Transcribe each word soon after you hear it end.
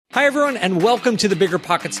Hi, everyone, and welcome to the Bigger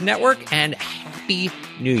Pockets Network, and Happy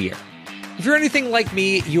New Year. If you're anything like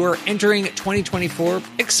me, you are entering 2024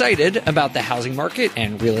 excited about the housing market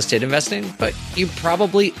and real estate investing, but you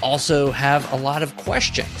probably also have a lot of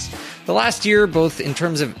questions. The last year, both in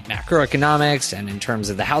terms of macroeconomics and in terms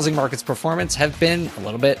of the housing market's performance, have been a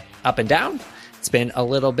little bit up and down. It's been a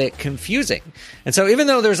little bit confusing. And so even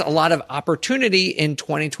though there's a lot of opportunity in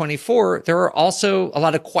 2024, there are also a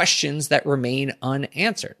lot of questions that remain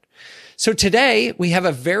unanswered. So today we have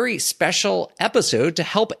a very special episode to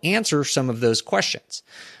help answer some of those questions.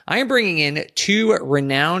 I am bringing in two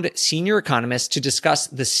renowned senior economists to discuss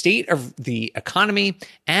the state of the economy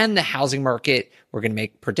and the housing market. We're going to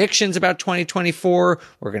make predictions about 2024.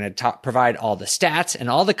 We're going to provide all the stats and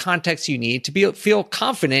all the context you need to feel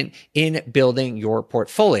confident in building your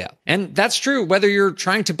portfolio. And that's true whether you're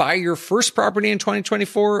trying to buy your first property in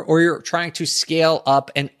 2024 or you're trying to scale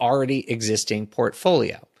up an already existing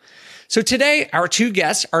portfolio. So today, our two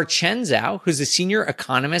guests are Chen Zhao, who's the senior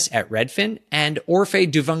economist at Redfin, and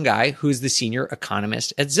Orphe Divounguy, who's the senior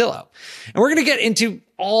economist at Zillow. And we're going to get into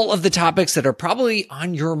all of the topics that are probably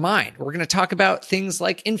on your mind. We're going to talk about things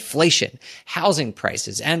like inflation, housing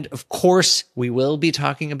prices, and of course, we will be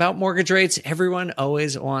talking about mortgage rates. Everyone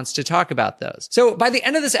always wants to talk about those. So by the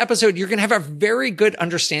end of this episode, you're going to have a very good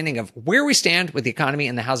understanding of where we stand with the economy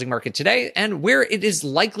and the housing market today and where it is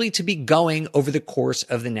likely to be going over the course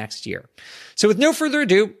of the next year. So with no further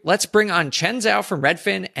ado, let's bring on Chen Zhao from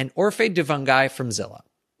Redfin and Orphe Divounguy from Zillow.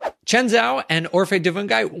 Chen Zhao and Orphe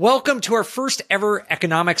Divounguy, welcome to our first ever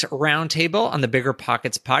economics roundtable on the Bigger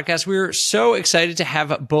Pockets podcast. We're so excited to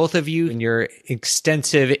have both of you and your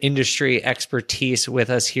extensive industry expertise with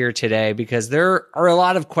us here today, because there are a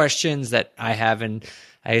lot of questions that I have, and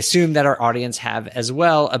I assume that our audience have as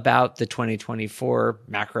well, about the 2024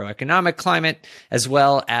 macroeconomic climate, as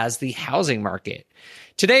well as the housing market.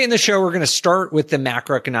 Today in the show, we're going to start with the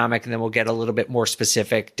macroeconomic, and then we'll get a little bit more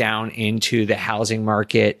specific down into the housing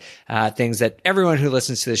market, things that everyone who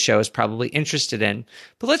listens to the show is probably interested in.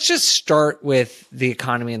 But let's just start with the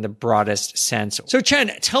economy in the broadest sense. So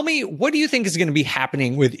Chen, tell me, what do you think is going to be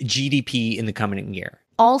happening with GDP in the coming year?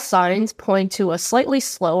 All signs point to a slightly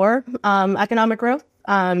slower economic growth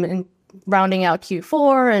in rounding out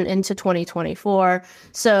Q4 and into 2024.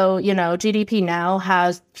 So, GDP now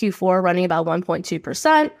has Q4 running about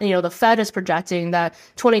 1.2%. The Fed is projecting that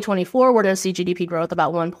 2024, we're going to see GDP growth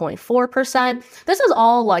about 1.4%. This is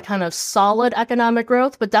all kind of solid economic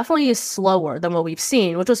growth, but definitely is slower than what we've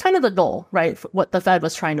seen, which was kind of the goal, right? What the Fed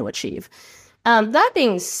was trying to achieve. That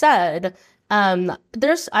being said,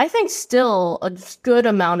 there's, I think, still a good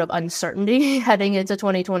amount of uncertainty heading into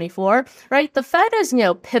 2024, right? The Fed is,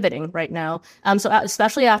 pivoting right now. So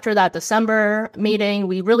especially after that December meeting,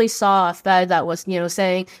 we really saw a Fed that was,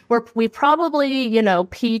 saying we probably,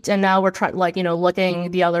 peaked, and now we're trying, looking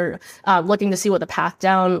to see what the path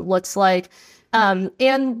down looks like.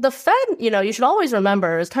 And the Fed, you should always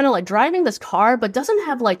remember, is kind of like driving this car, but doesn't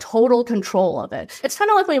have total control of it. It's kind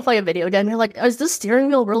of like when you play a video game, you're like, is this steering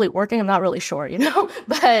wheel really working? I'm not really sure,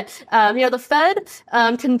 But, the Fed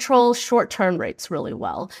controls short-term rates really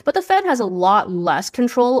well. But the Fed has a lot less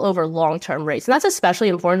control over long-term rates. And that's especially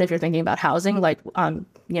important if you're thinking about housing,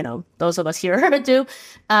 those of us here do.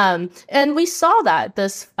 And we saw that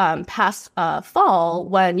this past fall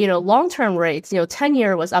when, long-term rates,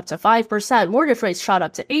 10-year was up to 5%, mortgage rates shot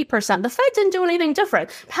up to 8%. The Fed didn't do anything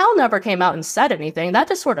different. Powell never came out and said anything. That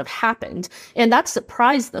just sort of happened. And that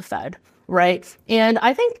surprised the Fed, right? And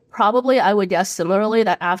I think probably I would guess similarly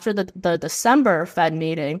that after the December Fed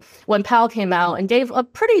meeting, when Powell came out and gave a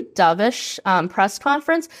pretty dovish press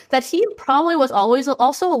conference, that he probably was always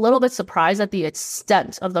also a little bit surprised at the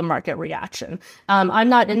extent of the market reaction. I'm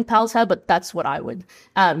not in Powell's head, but that's what I would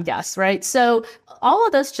guess, right? So all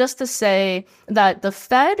of this just to say that the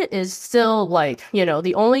Fed is still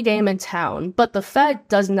the only game in town, but the Fed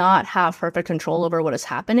does not have perfect control over what is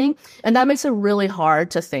happening. And that makes it really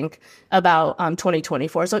hard to think about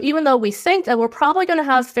 2024. So even though we think that we're probably going to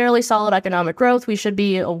have fairly solid economic growth, we should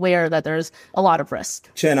be aware that there's a lot of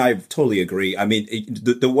risk. Chen, I totally agree. I mean,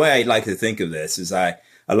 the way I like to think of this is I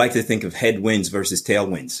like to think of headwinds versus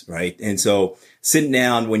tailwinds, right? And so sitting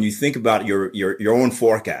down, when you think about your own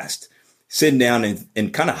forecast, sitting down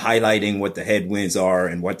and kind of highlighting what the headwinds are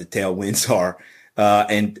and what the tailwinds are,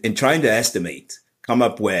 and trying to estimate, come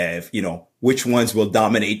up with, which ones will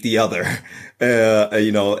dominate the other,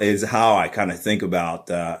 is how I kind of think about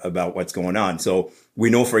what's going on. So we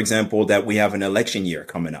know, for example, that we have an election year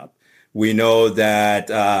coming up. We know that,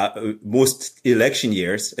 most election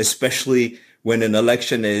years, especially when an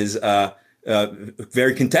election is,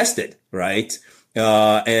 very contested, right?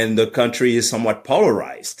 and the country is somewhat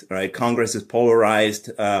polarized, right? Congress is polarized,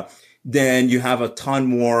 then you have a ton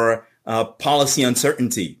more policy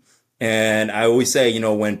uncertainty. And I always say,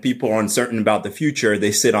 when people are uncertain about the future,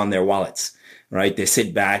 they sit on their wallets, right? They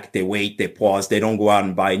sit back, they wait, they pause, they don't go out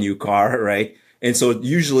and buy a new car, right? And so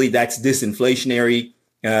usually that's disinflationary.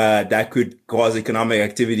 That could cause economic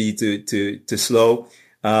activity to slow.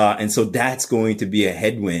 And so that's going to be a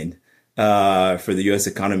headwind for the U.S.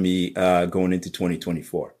 economy going into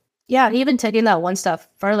 2024. Yeah, even taking that one step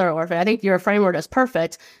further, Orphan, I think your framework is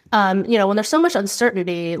perfect. When there's so much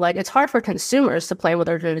uncertainty, like it's hard for consumers to plan what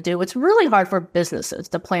they're going to do. It's really hard for businesses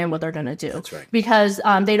to plan what they're going to do. That's right. Because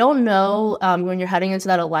they don't know when you're heading into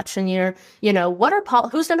that election year, who's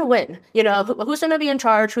going to win? Who's going to be in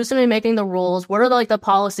charge? Who's going to be making the rules? What are the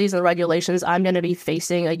policies and regulations I'm going to be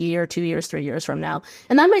facing a year, 2 years, 3 years from now?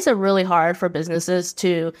 And that makes it really hard for businesses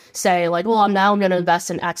to say I'm going to invest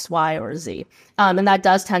in X, Y, or Z. And that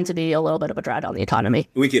does tend to be a little bit of a drag on the economy.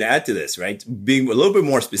 We could add to this, right? Being a little bit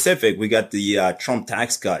more specific, we got the Trump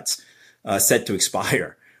tax cuts set to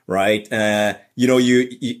expire, right?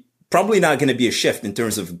 You probably not going to be a shift in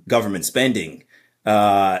terms of government spending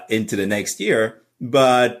into the next year,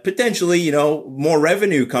 but potentially, more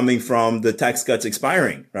revenue coming from the tax cuts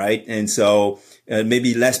expiring, right? And so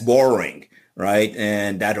maybe less borrowing, right?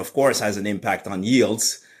 And that, of course, has an impact on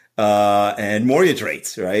yields and mortgage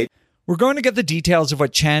rates, right? We're going to get the details of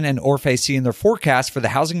what Chen and Orphe see in their forecast for the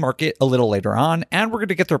housing market a little later on, and we're going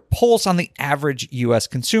to get their pulse on the average U.S.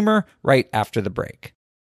 consumer right after the break.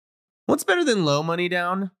 What's better than low money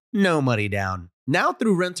down? No money down. Now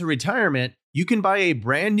through Rent to Retirement, you can buy a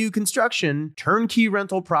brand new construction turnkey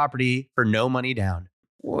rental property for no money down.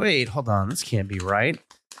 Wait, hold on. This can't be right.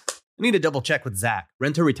 I need to double check with Zach,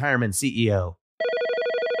 Rent to Retirement CEO.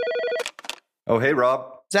 Oh, hey,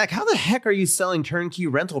 Rob. Zach, how the heck are you selling turnkey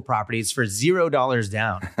rental properties for $0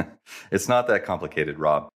 down? It's not that complicated,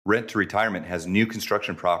 Rob. Rent to Retirement has new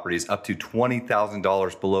construction properties up to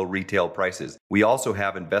 $20,000 below retail prices. We also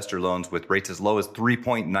have investor loans with rates as low as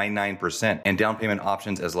 3.99% and down payment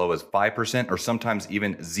options as low as 5% or sometimes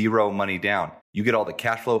even zero money down. You get all the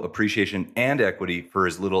cash flow, appreciation, and equity for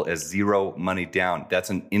as little as zero money down. That's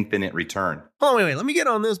an infinite return. Oh, wait, let me get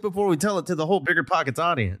on this before we tell it to the whole Bigger Pockets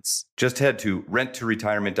audience. Just head to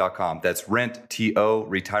renttoretirement.com. That's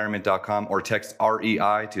renttoretirement.com or text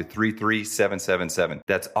REI to 33777.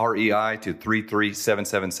 That's REI to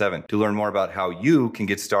 33777 to learn more about how you can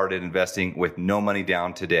get started investing with no money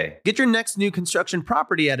down today. Get your next new construction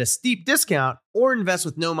property at a steep discount or invest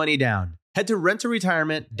with no money down. Head to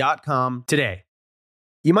renttoretirement.com today.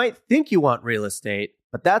 You might think you want real estate,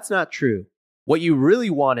 but that's not true. What you really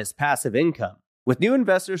want is passive income. With new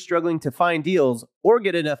investors struggling to find deals or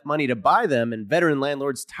get enough money to buy them and veteran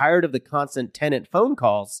landlords tired of the constant tenant phone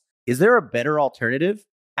calls, is there a better alternative?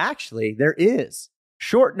 Actually, there is.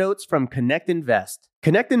 Short notes from Connect Invest.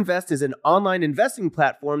 Connect Invest is an online investing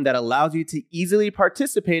platform that allows you to easily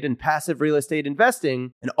participate in passive real estate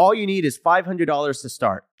investing, and all you need is $500 to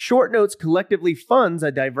start. Short Notes collectively funds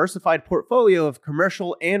a diversified portfolio of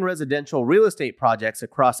commercial and residential real estate projects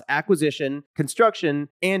across acquisition, construction,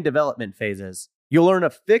 and development phases. You'll earn a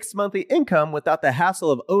fixed monthly income without the hassle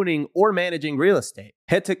of owning or managing real estate.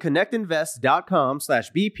 Head to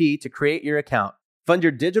connectinvest.com/BP to create your account. Fund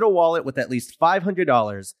your digital wallet with at least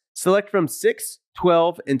 $500. Select from 6,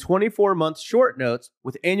 12, and 24-month short notes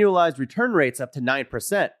with annualized return rates up to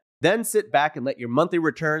 9%. Then sit back and let your monthly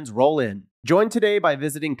returns roll in. Join today by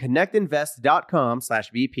visiting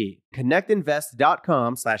connectinvest.com/BP.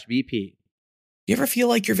 Connectinvest.com/BP. You ever feel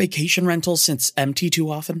like your vacation rental sits empty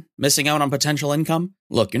too often? Missing out on potential income?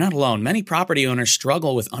 Look, you're not alone. Many property owners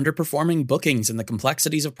struggle with underperforming bookings and the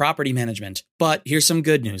complexities of property management. But here's some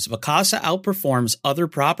good news. Vacasa outperforms other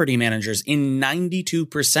property managers in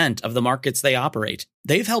 92% of the markets they operate.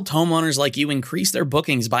 They've helped homeowners like you increase their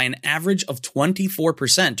bookings by an average of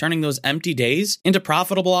 24%, turning those empty days into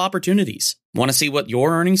profitable opportunities. Want to see what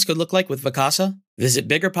your earnings could look like with Vacasa? Visit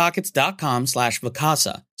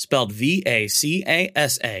biggerpockets.com/Vacasa, spelled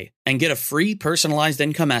VACASA, and get a free personalized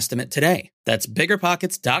income estimate today. That's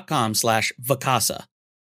biggerpockets.com/Vacasa.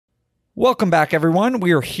 Welcome back, everyone.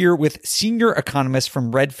 We are here with senior economists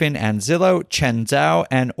from Redfin and Zillow, Chen Zhao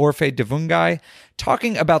and Orphe Divounguy,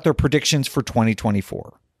 talking about their predictions for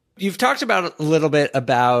 2024. You've talked about a little bit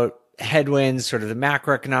about headwinds, sort of the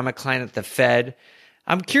macroeconomic climate, the Fed.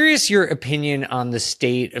 I'm curious your opinion on the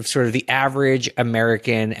state of sort of the average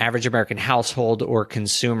American household or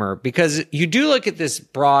consumer, because you do look at this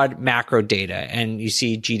broad macro data and you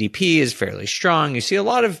see GDP is fairly strong. You see a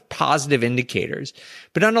lot of positive indicators,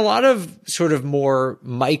 but on a lot of sort of more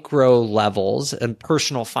micro levels and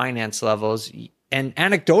personal finance levels, And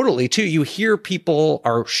anecdotally too, you hear people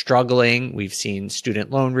are struggling. We've seen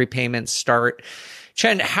student loan repayments start.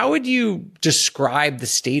 Chen, how would you describe the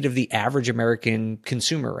state of the average American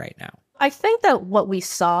consumer right now? I think that what we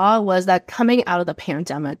saw was that coming out of the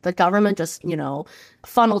pandemic, the government just,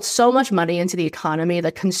 funneled so much money into the economy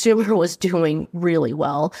that consumer was doing really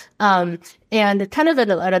well. And kind of in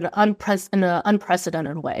an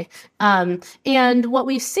unprecedented way. And what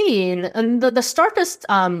we've seen, and the starkest,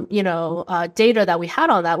 data that we had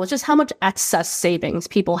on that was just how much excess savings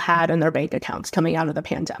people had in their bank accounts coming out of the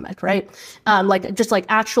pandemic, right? Like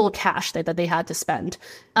actual cash that they had to spend.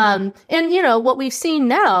 And what we've seen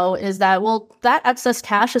now is that, that excess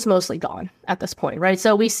cash is mostly gone at this point, right?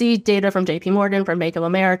 So we see data from JP Morgan, from Bank of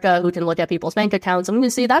America, who can look at people's bank accounts, and we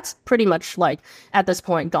can see that's pretty much at this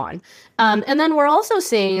point gone. And then we're also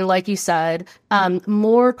seeing, like you said,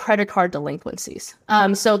 more credit card delinquencies.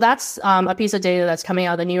 So that's a piece of data that's coming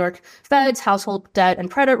out of the New York Fed's household debt and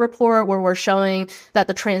credit report, where we're showing that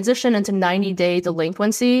the transition into 90-day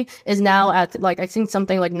delinquency is now at I think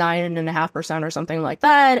something like 9.5% or something like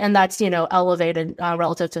that. And that's, elevated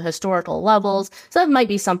relative to historical levels. So that might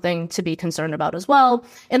be something to be concerned about as well.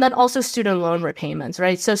 And then also student loan repayments,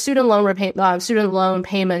 right? So student loan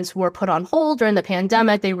payments were put on hold during the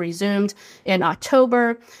pandemic. They resumed in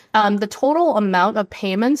October. The total amount of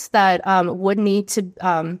payments that would need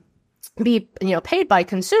to be paid by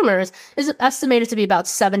consumers is estimated to be about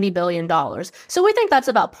 $70 billion. So we think that's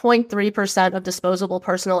about 0.3% of disposable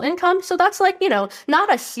personal income. So that's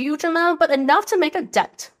not a huge amount, but enough to make a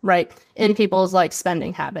dent, right, in people's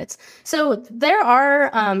spending habits. So there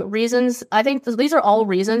are reasons. I think these are all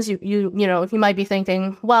reasons you might be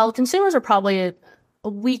thinking, well, consumers are probably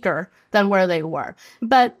weaker than where they were.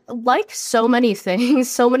 But like so many things,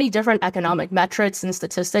 so many different economic metrics and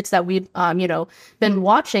statistics that we've, been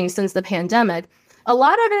watching since the pandemic, a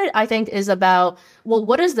lot of it, I think, is about,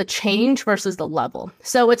 what is the change versus the level?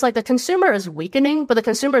 So it's the consumer is weakening, but the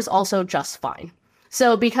consumer is also just fine.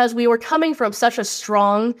 So because we were coming from such a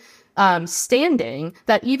strong standing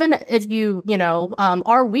that even if you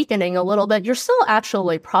are weakening a little bit, you're still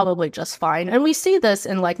actually probably just fine. And we see this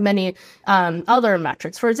in many other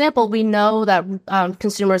metrics. For example, we know that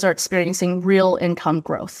consumers are experiencing real income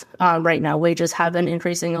growth right now. Wages have been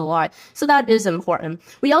increasing a lot. So that is important.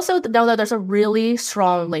 We also know that there's a really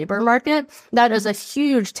strong labor market that is a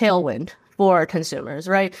huge tailwind for consumers,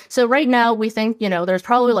 right? So right now we think, there's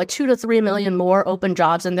probably 2 to 3 million more open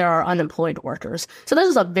jobs than there are unemployed workers. So this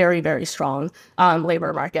is a very, very strong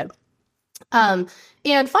labor market.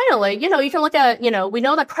 And finally, you can look at, we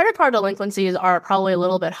know that credit card delinquencies are probably a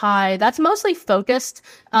little bit high. That's mostly focused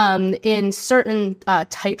in certain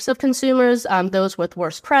types of consumers, those with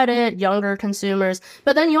worse credit, younger consumers.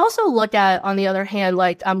 But then you also look at, on the other hand,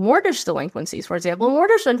 mortgage delinquencies, for example.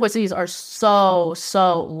 Mortgage delinquencies are so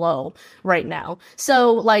low right now.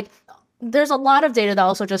 So there's a lot of data that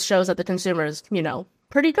also just shows that the consumer is,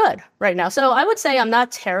 pretty good right now. So I would say I'm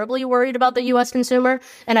not terribly worried about the U.S. consumer.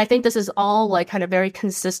 And I think this is all kind of very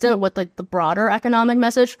consistent with the broader economic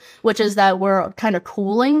message, which is that we're kind of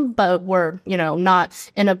cooling, but we're,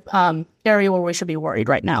 not in a area where we should be worried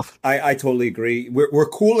right now. I totally agree. We're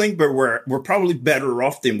cooling, but we're probably better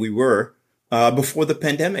off than we were before the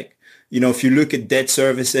pandemic. If you look at debt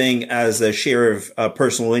servicing as a share of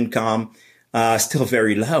personal income, still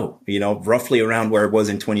very low, roughly around where it was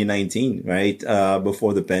in 2019, right?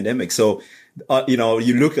 Before the pandemic. So,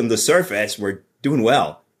 you look on the surface, we're doing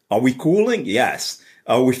well. Are we cooling? Yes.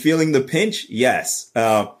 Are we feeling the pinch? Yes.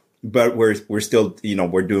 But we're still,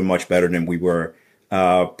 we're doing much better than we were,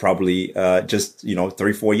 probably, just,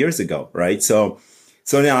 3-4 years ago. Right. So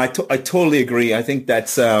now I totally agree. I think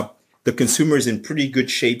that's, the consumer's in pretty good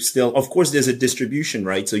shape still. Of course, there's a distribution,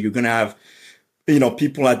 right? So you're going to have,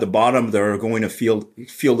 people at the bottom that are going to feel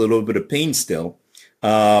a little bit of pain still.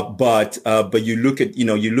 But you look at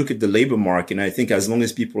the labor market, and I think as long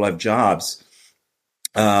as people have jobs,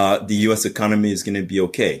 the U.S. economy is going to be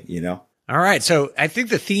okay, All right. So I think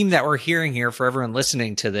the theme that we're hearing here for everyone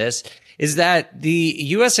listening to this is that the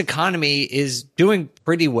U.S. economy is doing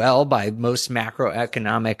pretty well by most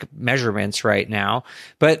macroeconomic measurements right now.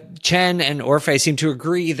 But Chen and Orphe seem to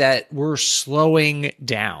agree that we're slowing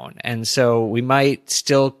down. And so we might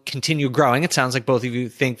still continue growing. It sounds like both of you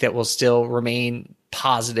think that we'll still remain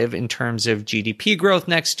positive in terms of GDP growth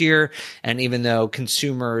next year. And even though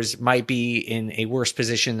consumers might be in a worse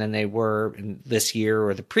position than they were in this year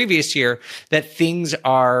or the previous year, that things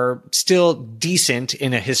are still decent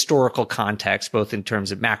in a historical context, both in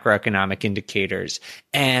terms of macroeconomic indicators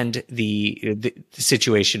and the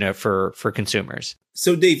situation for consumers.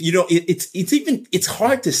 So Dave, it's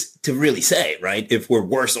hard to really say, right, if we're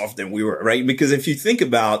worse off than we were, right? Because if you think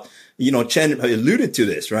about, Chen alluded to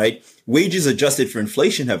this, right? Wages adjusted for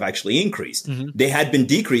inflation have actually increased. Mm-hmm. They had been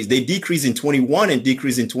decreased. They decreased in 21 and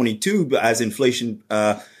decreased in 22 as inflation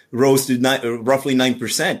rose to roughly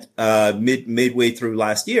 9% midway through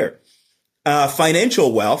last year.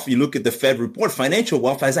 Financial wealth, you look at the Fed report, financial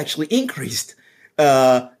wealth has actually increased.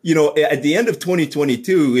 At the end of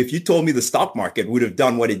 2022, if you told me the stock market would have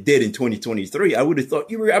done what it did in 2023, I would have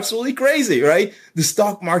thought you were absolutely crazy, right? The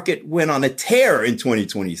stock market went on a tear in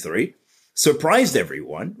 2023, surprised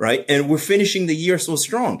everyone, right? And we're finishing the year so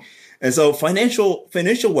strong. And so financial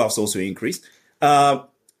wealth also increased.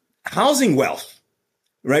 Housing wealth,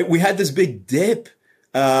 right? We had this big dip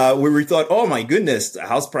where we thought, oh my goodness, the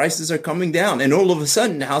house prices are coming down. And all of a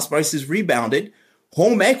sudden, the house prices rebounded.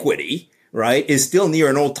 Home equity, right, is still near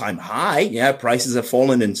an all-time high. Yeah, prices have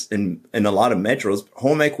fallen in a lot of metros.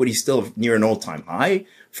 Home equity is still near an all-time high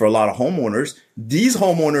for a lot of homeowners. These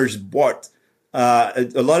homeowners bought, a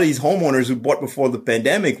lot of these homeowners who bought before the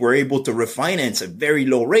pandemic were able to refinance at very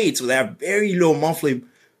low rates, so they have very low monthly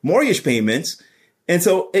mortgage payments. And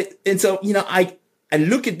so, I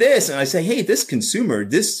look at this and I say, hey,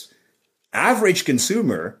 this average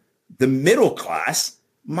consumer, the middle class,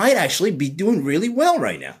 might actually be doing really well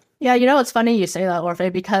right now. Yeah, it's funny you say that,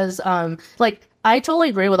 Orphe, because I totally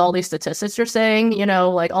agree with all these statistics you're saying,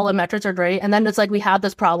 all the metrics are great. And then it's we have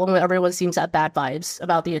this problem where everyone seems to have bad vibes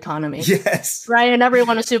about the economy. Yes. Right. And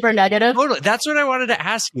everyone is super negative. Totally. That's what I wanted to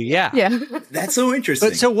ask you. Yeah. Yeah. That's so interesting.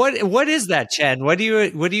 But so what is that, Chen? What do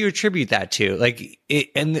you attribute that to?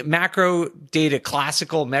 And the macro data,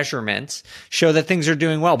 classical measurements show that things are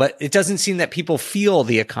doing well, but it doesn't seem that people feel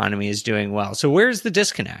the economy is doing well. So where's the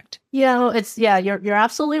disconnect? You're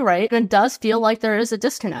absolutely right. And it does feel like there is a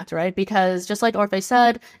disconnect, right? Because just like Orphe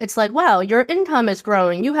said, it's wow, your income is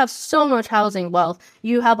growing. You have so much housing wealth.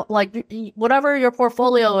 You have whatever your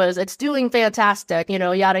portfolio is, it's doing fantastic,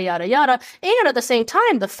 yada, yada, yada. And at the same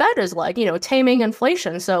time, the Fed is taming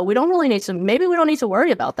inflation. So we don't need to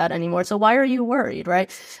worry about that anymore. So why are you worried, right?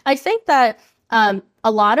 I think that a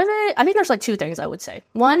lot of it, I think there's two things I would say.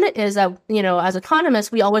 One is that, as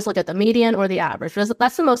economists, we always look at the median or the average.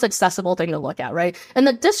 That's the most accessible thing to look at, right? And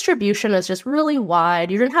the distribution is just really wide.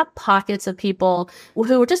 You're going to have pockets of people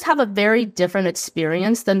who just have a very different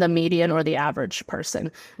experience than the median or the average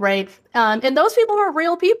person, right? And those people are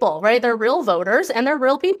real people, right? They're real voters and they're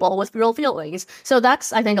real people with real feelings. So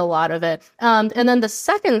that's, I think, a lot of it. And then the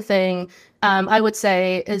second thing I would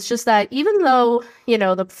say is just that even though,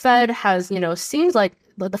 the Fed has, seems like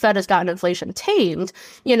the Fed has gotten inflation tamed,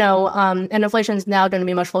 and inflation is now going to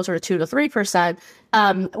be much closer to 2 to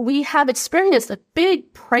 3%. We have experienced a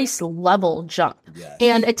big price level jump. Yes.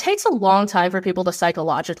 And it takes a long time for people to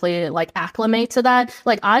psychologically acclimate to that.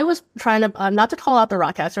 I was trying to, not to call out the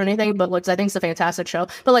Rockettes or anything, but I think it's a fantastic show.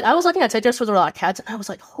 But I was looking at tickets for the Rockettes and I was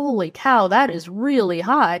holy cow, that is really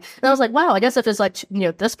high. And I was wow, I guess if it's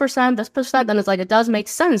this percent, then it's it does make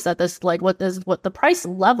sense that this, what the price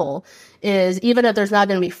level is, even if there's not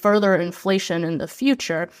going to be further inflation in the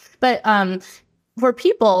future. But, for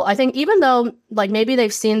people, I think even though maybe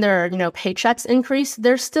they've seen their, paychecks increase,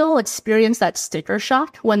 they're still experience that sticker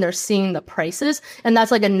shock when they're seeing the prices. And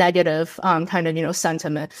that's a negative kind of,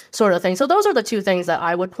 sentiment sort of thing. So those are the two things that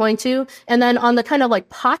I would point to. And then on the kind of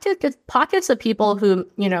pockets of people who,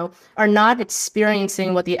 are not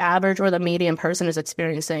experiencing what the average or the median person is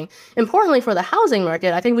experiencing. Importantly for the housing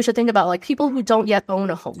market, I think we should think about people who don't yet own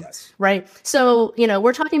a home, yes. Right? So,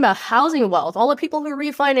 we're talking about housing wealth, all the people who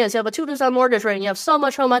refinance, you have a 2% mortgage rate, you have so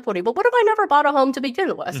much home equity, but what if I never bought a home to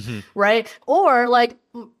begin with, mm-hmm. Right? Or a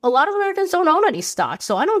lot of Americans don't own any stocks,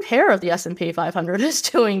 so I don't care if the S&P 500 is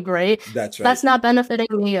doing great. That's right. That's not benefiting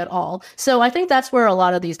me at all. So I think that's where a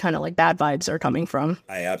lot of these kind of bad vibes are coming from.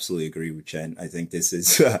 I absolutely agree with Chen. I think this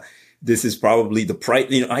is probably the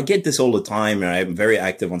price. I get this all the time, and I'm very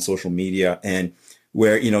active on social media, and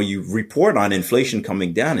where, you report on inflation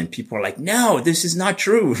coming down and people are no, this is not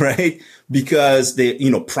true, right? Because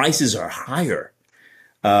prices are higher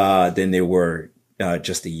than they were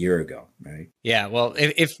just a year ago, right? Yeah, well,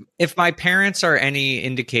 if my parents are any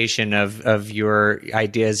indication of your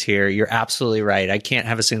ideas here, you're absolutely right. I can't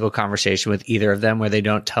have a single conversation with either of them where they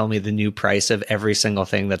don't tell me the new price of every single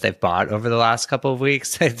thing that they've bought over the last couple of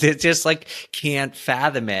weeks. They just like can't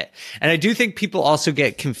fathom it. And I do think people also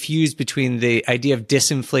get confused between the idea of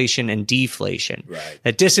disinflation and deflation. Right.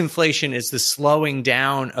 That disinflation is the slowing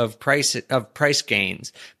down of price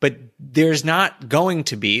gains, but there's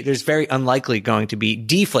very unlikely going to be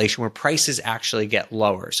deflation where prices actually get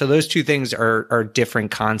lower. So those two things are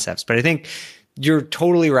different concepts. But I think you're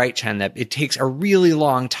totally right, Chen, that it takes a really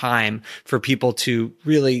long time for people to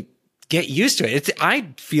really get used to it.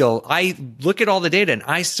 I look at all the data and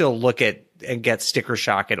I still look at and get sticker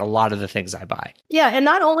shock at a lot of the things I buy. Yeah, and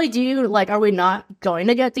not only are we not going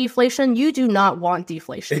to get deflation, you do not want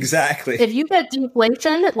deflation. Exactly. If you get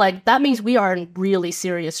deflation, that means we are in really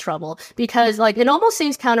serious trouble because it almost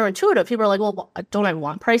seems counterintuitive. People are like, well, don't I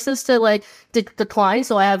want prices to decline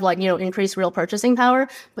so I have increased real purchasing power?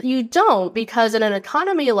 But you don't, because in an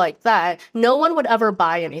economy like that, no one would ever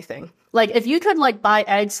buy anything. If you could buy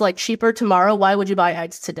eggs cheaper tomorrow, why would you buy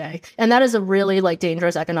eggs today? And that is a really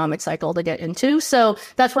dangerous economic cycle to get into. So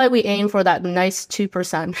that's why we aim for that nice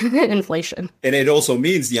 2% inflation. And it also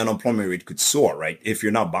means the unemployment rate could soar, right? If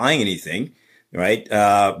you're not buying anything, right?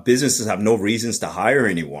 Businesses have no reasons to hire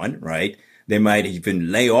anyone, right? They might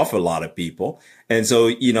even lay off a lot of people. And so,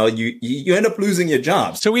 you end up losing your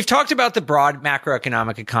jobs. So we've talked about the broad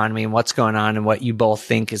macroeconomic economy and what's going on and what you both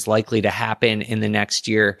think is likely to happen in the next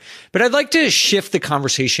year. But I'd like to shift the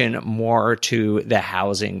conversation more to the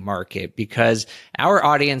housing market because our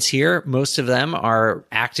audience here, most of them are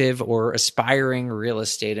active or aspiring real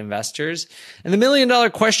estate investors. And the $1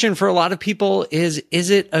 million question for a lot of people is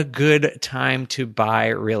it a good time to buy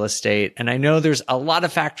real estate? And I know there's a lot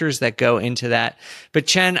of factors that go into that. But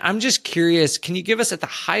Chen, I'm just curious, can you give us at the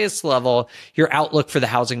highest level your outlook for the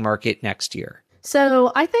housing market next year?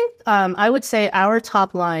 So I think I would say our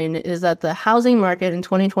top line is that the housing market in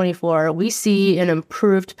 2024, we see an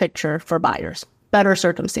improved picture for buyers. Better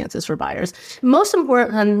circumstances for buyers. Most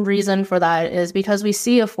important reason for that is because we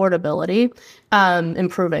see affordability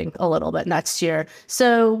improving a little bit next year.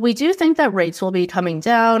 So we do think that rates will be coming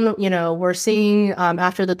down. We're seeing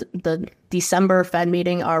after the December Fed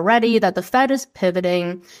meeting already that the Fed is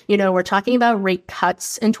pivoting. We're talking about rate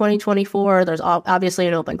cuts in 2024. There's obviously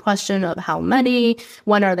an open question of how many,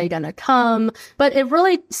 when are they going to come? But it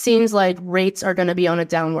really seems like rates are going to be on a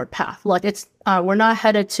downward path. We're not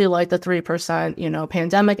headed to the 3%,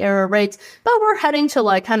 pandemic era rates, but we're heading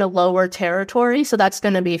to kind of lower territory. So that's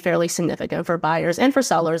going to be fairly significant for buyers and for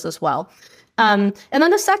sellers as well. And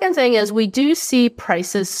then the second thing is we do see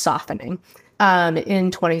prices softening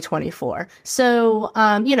in 2024. So,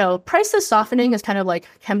 prices softening is kind of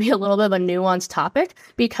can be a little bit of a nuanced topic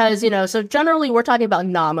because, so generally we're talking about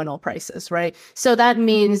nominal prices, right? So that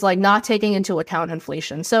means not taking into account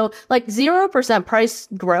inflation. So 0% price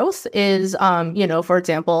growth is, for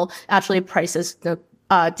example, actually prices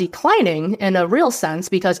declining in a real sense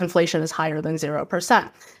because inflation is higher than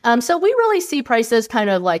 0%. So we really see prices kind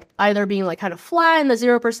of either being kind of flat in the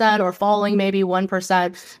 0% or falling maybe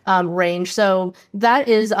 1% range. So that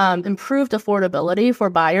is improved affordability for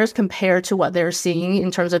buyers compared to what they're seeing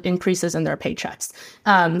in terms of increases in their paychecks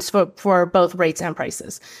for both rates and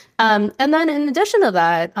prices. And then in addition to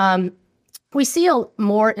that, we see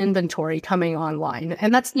more inventory coming online.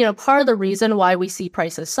 And that's, part of the reason why we see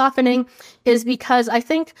prices softening is because I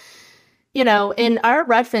think, in our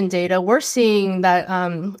Redfin data, we're seeing that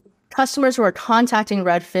customers who are contacting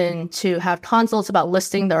Redfin to have consults about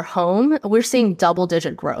listing their home, we're seeing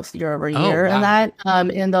double-digit growth year over year in that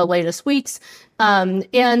in the latest weeks.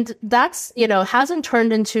 And that's, hasn't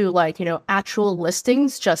turned into actual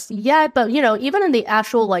listings just yet. But, even in the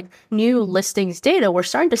actual new listings data, we're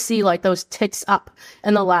starting to see those ticks up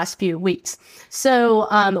in the last few weeks.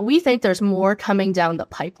 So we think there's more coming down the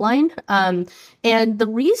pipeline. And the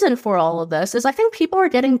reason for all of this is I think people are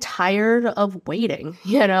getting tired of waiting.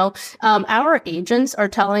 Our agents are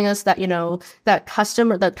telling us that, that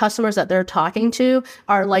customers that they're talking to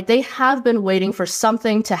are they have been waiting for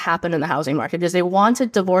something to happen in the housing market because they want to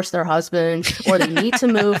divorce their husband or they need to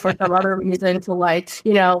move for some other reason to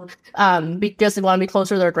because they want to be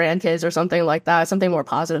closer to their grandkids or something like that, something more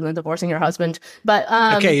positive than divorcing your husband. But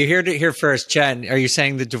okay, you heard it here first. Chen, are you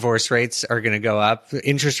saying the divorce rates are going to go up?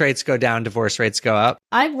 Interest rates go down, divorce rates go up?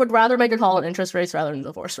 I would rather make a call on interest rates rather than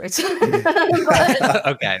divorce rates.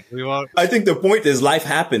 Okay, we won't. I think the point is life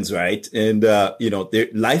happens, right? And,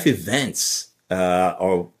 life events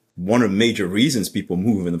are one of the major reasons people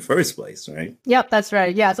move in the first place, right? Yep, that's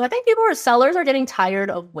right. Yeah. So I think sellers are getting tired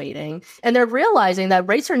of waiting, and they're realizing that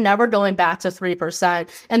rates are never going back to 3%.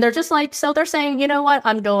 And they're just like, so they're saying, you know what,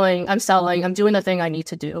 I'm selling, I'm doing the thing I need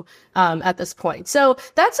to do at this point. So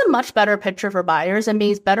that's a much better picture for buyers and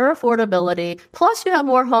means better affordability. Plus you have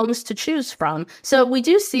more homes to choose from. So we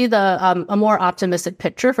do see a more optimistic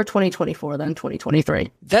picture for 2024 than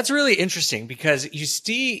 2023. That's really interesting because you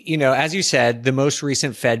see, as you said, the most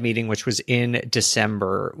recent Fed meeting, which was in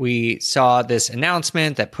December, we saw this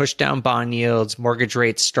announcement that pushed down bond yields, mortgage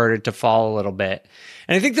rates started to fall a little bit.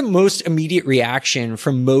 And I think the most immediate reaction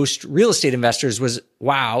from most real estate investors was,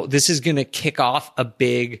 wow, this is going to kick off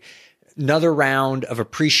another round of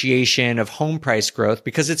appreciation of home price growth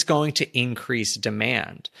because it's going to increase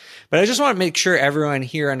demand. But I just want to make sure everyone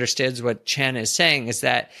here understands what Chen is saying is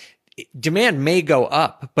that demand may go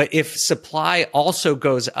up, but if supply also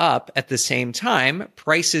goes up at the same time,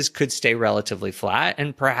 prices could stay relatively flat.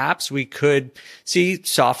 And perhaps we could see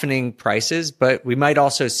softening prices, but we might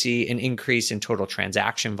also see an increase in total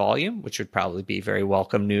transaction volume, which would probably be very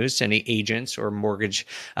welcome news to any agents or mortgage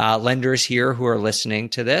lenders here who are listening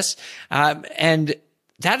to this. And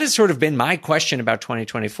that has sort of been my question about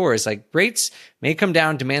 2024 is like rates may come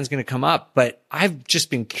down, demand's going to come up, but I've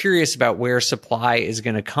just been curious about where supply is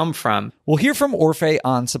going to come from. We'll hear from Orphe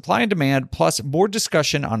on supply and demand, plus more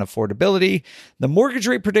discussion on affordability, the mortgage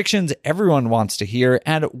rate predictions everyone wants to hear,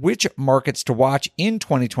 and which markets to watch in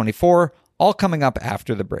 2024, all coming up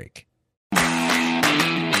after the break.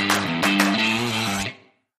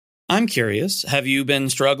 I'm curious, have you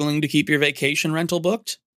been struggling to keep your vacation rental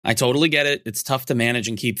booked? I totally get it. It's tough to manage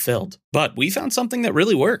and keep filled. But we found something that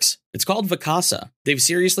really works. It's called Vacasa. They've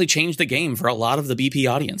seriously changed the game for a lot of the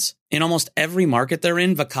BP audience. In almost every market they're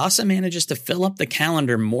in, Vacasa manages to fill up the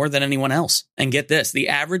calendar more than anyone else. And get this, the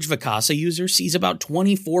average Vacasa user sees about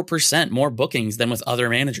 24% more bookings than with other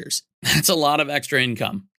managers. That's a lot of extra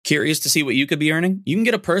income. Curious to see what you could be earning? You can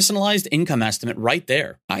get a personalized income estimate right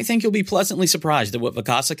there. I think you'll be pleasantly surprised at what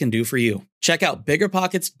Vacasa can do for you. Check out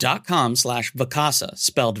biggerpockets.com/Vacasa,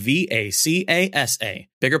 spelled Vacasa.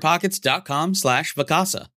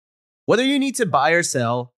 biggerpockets.com/Vacasa. Whether you need to buy or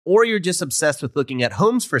sell, or you're just obsessed with looking at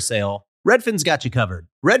homes for sale, Redfin's got you covered.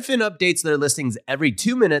 Redfin updates their listings every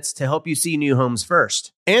 2 minutes to help you see new homes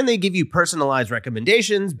first. And they give you personalized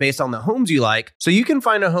recommendations based on the homes you like, so you can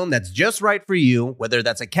find a home that's just right for you, whether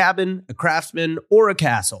that's a cabin, a craftsman, or a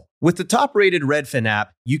castle. With the top-rated Redfin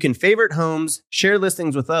app, you can favorite homes, share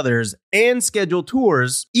listings with others, and schedule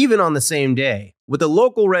tours even on the same day, with a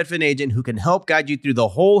local Redfin agent who can help guide you through the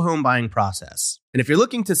whole home buying process. And if you're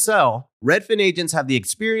looking to sell, Redfin agents have the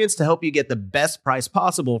experience to help you get the best price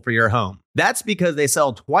possible for your home. That's because they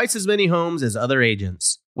sell twice as many homes as other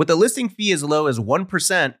agents. With a listing fee as low as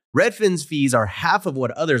 1%, Redfin's fees are half of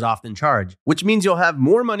what others often charge, which means you'll have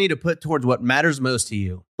more money to put towards what matters most to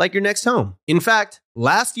you, like your next home. In fact,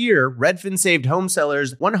 last year, Redfin saved home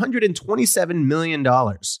sellers $127 million.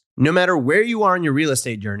 No matter where you are in your real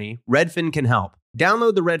estate journey, Redfin can help.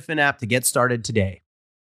 Download the Redfin app to get started today.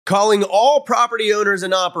 Calling all property owners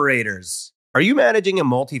and operators. Are you managing a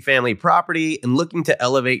multifamily property and looking to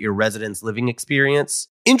elevate your residents' living experience?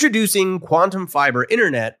 Introducing Quantum Fiber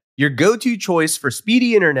Internet, your go-to choice for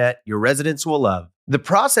speedy internet your residents will love. The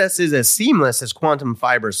process is as seamless as Quantum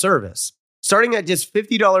Fiber service. Starting at just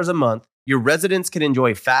 $50 a month, your residents can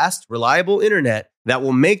enjoy fast, reliable internet that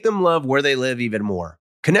will make them love where they live even more.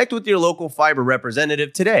 Connect with your local fiber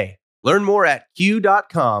representative today. Learn more at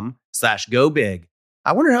q.com/go-big.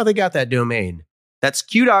 I wonder how they got that domain. That's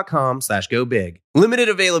q.com/go-big. Limited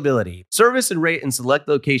availability. Service and rate in select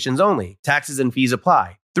locations only. Taxes and fees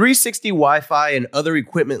apply. 360 Wi-Fi and other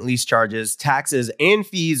equipment lease charges, taxes, and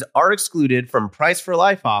fees are excluded from price for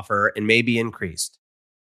life offer and may be increased.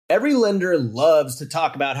 Every lender loves to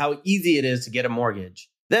talk about how easy it is to get a mortgage.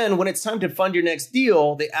 Then, when it's time to fund your next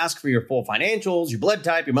deal, they ask for your full financials, your blood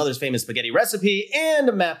type, your mother's famous spaghetti recipe, and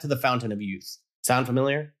a map to the fountain of youth. Sound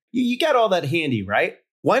familiar? You got all that handy, right?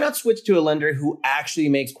 Why not switch to a lender who actually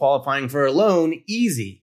makes qualifying for a loan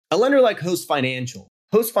easy? A lender like Host Financial.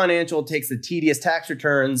 Host Financial takes the tedious tax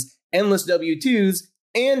returns, endless W-2s,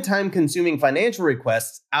 and time-consuming financial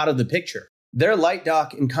requests out of the picture. Their light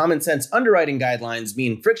doc and common sense underwriting guidelines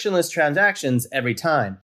mean frictionless transactions every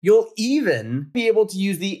time. You'll even be able to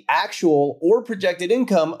use the actual or projected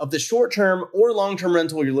income of the short-term or long-term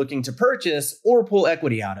rental you're looking to purchase or pull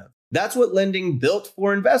equity out of. That's what lending built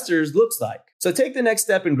for investors looks like. So take the next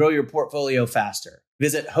step and grow your portfolio faster.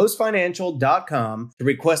 Visit hostfinancial.com to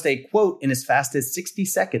request a quote in as fast as 60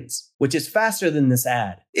 seconds, which is faster than this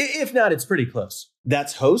ad. If not, it's pretty close.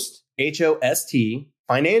 That's host, H-O-S-T,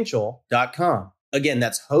 financial.com. Again,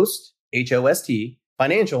 that's host, H-O-S-T,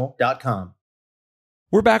 financial.com.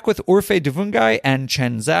 We're back with Orphe Divounguy and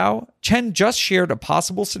Chen Zhao. Chen just shared a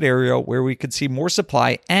possible scenario where we could see more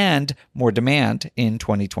supply and more demand in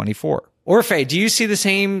 2024. Orphe, do you see the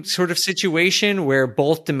same sort of situation where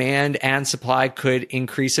both demand and supply could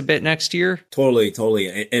increase a bit next year? Totally.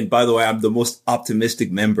 And by the way, I'm the most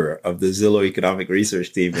optimistic member of the Zillow economic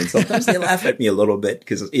research team. And sometimes they laugh at me a little bit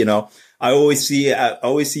because, I always see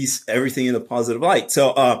everything in a positive light.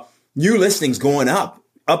 So, new listings going up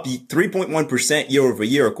 3.1% year over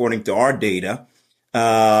year, according to our data.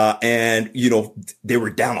 And, they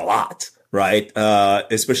were down a lot. Right.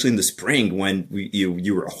 Especially in the spring when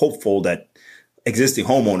you were hopeful that existing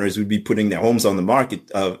homeowners would be putting their homes on the market,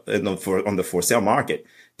 on the for sale market.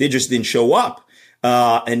 They just didn't show up.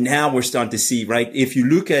 And now we're starting to see, right. If you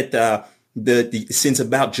look at, since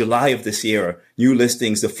about July of this year, new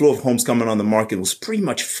listings, the flow of homes coming on the market was pretty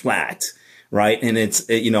much flat. Right. And it's,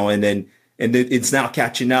 and it's now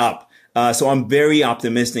catching up. So I'm very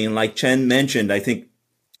optimistic. And like Chen mentioned, I think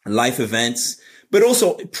life events, but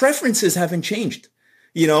also preferences haven't changed.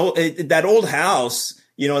 That old house,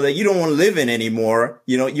 that you don't want to live in anymore.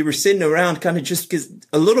 You were sitting around kind of just because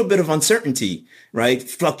a little bit of uncertainty, right?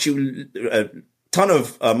 A ton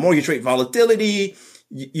of mortgage rate volatility.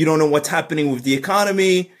 You don't know what's happening with the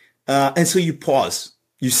economy. And so you pause,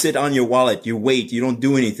 you sit on your wallet, you wait, you don't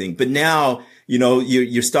do anything. But now,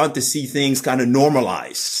 you're starting to see things kind of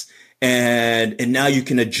normalize and now you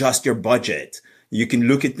can adjust your budget. You can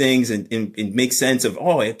look at things and make sense of,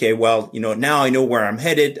 now I know where I'm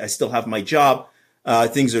headed. I still have my job.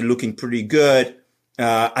 Things are looking pretty good.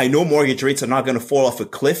 I know mortgage rates are not going to fall off a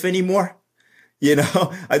cliff anymore.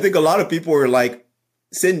 I think a lot of people were like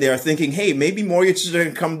sitting there thinking, hey, maybe mortgages are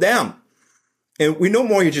going to come down. And we know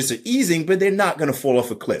mortgages are easing, but they're not going to fall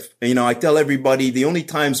off a cliff. And, I tell everybody the only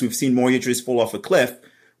times we've seen mortgage rates fall off a cliff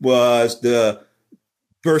was the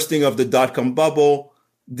bursting of the dot-com bubble,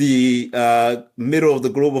 the middle of the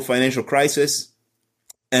global financial crisis,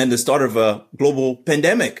 and the start of a global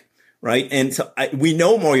pandemic, right? And so we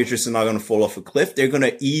know mortgages are not going to fall off a cliff. They're going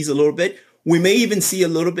to ease a little bit. We may even see a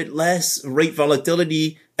little bit less rate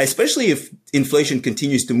volatility, especially if inflation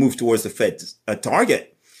continues to move towards the Fed's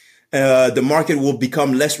target. The market will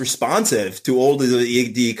become less responsive to all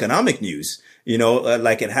the economic news,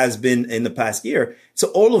 like it has been in the past year. So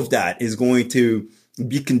all of that is going to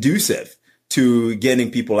be conducive to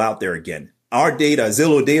getting people out there again. Our data,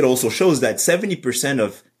 Zillow data, also shows that 70%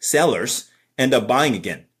 of sellers end up buying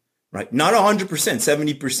again, right? Not 100%,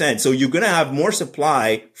 70%. So you're going to have more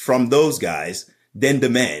supply from those guys than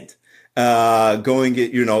demand,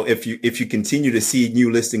 if you continue to see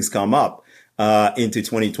new listings come up, into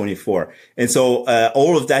 2024. And so,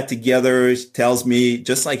 all of that together tells me,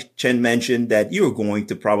 just like Chen mentioned, that you're going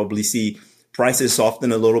to probably see prices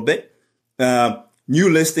soften a little bit. New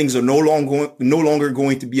listings are no longer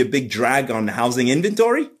going to be a big drag on the housing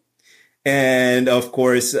inventory. And of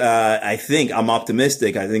course, I'm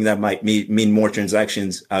optimistic. I think that might mean more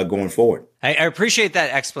transactions going forward. I appreciate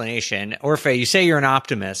that explanation. Orphe, you say you're an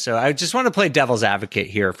optimist. So I just want to play devil's advocate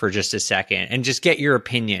here for just a second and just get your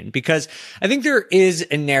opinion, because I think there is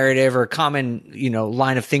a narrative or a common,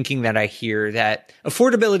 line of thinking that I hear that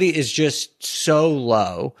affordability is just so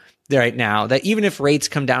low right now that even if rates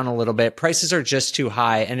come down a little bit, prices are just too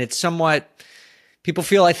high. And it's somewhat, people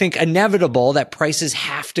feel, I think, inevitable that prices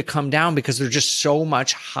have to come down because they're just so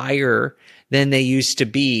much higher than they used to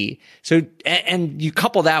be. So, and you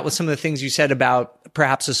couple that with some of the things you said about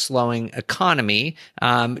perhaps a slowing economy.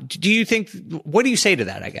 What do you say to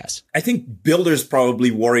that, I guess? I think builders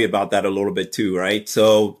probably worry about that a little bit too, right?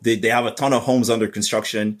 So they have a ton of homes under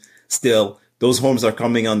construction still. Those homes are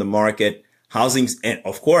coming on the market. Housing's, and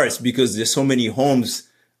of course, because there's so many homes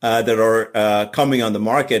that are coming on the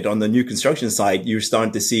market on the new construction side, you're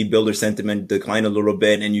starting to see builder sentiment decline a little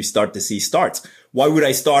bit, and you start to see starts. Why would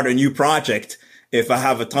I start a new project if I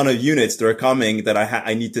have a ton of units that are coming that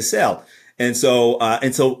I need to sell? And so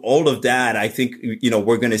all of that, I think,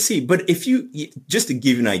 we're going to see. But just to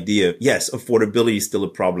give you an idea, yes, affordability is still a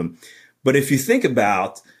problem. But if you think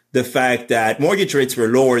about the fact that mortgage rates were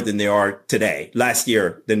lower than they are today, last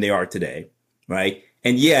year than they are today, right?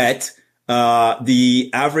 And yet, the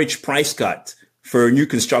average price cut for new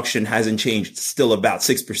construction hasn't changed, still about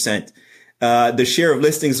 6%. The share of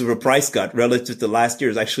listings with a price cut relative to last year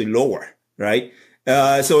is actually lower, right?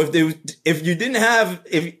 So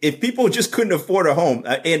if people just couldn't afford a home,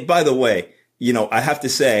 and by the way, I have to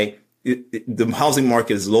say, the housing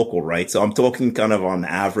market is local, right? So I'm talking kind of on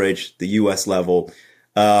average, the US level.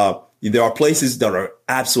 There are places that are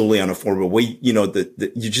absolutely unaffordable.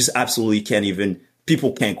 You just absolutely can't even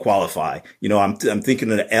people can't qualify. I'm thinking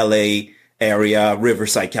of the LA area,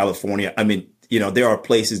 Riverside, California. I mean, there are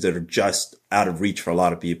places that are just out of reach for a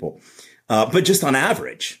lot of people. But just on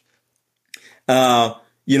average,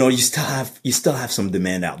 you still have some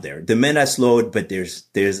demand out there. Demand has slowed, but there's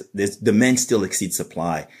demand still exceeds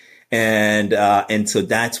supply. And so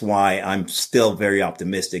that's why I'm still very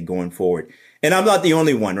optimistic going forward. And I'm not the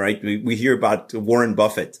only one, right? We hear about Warren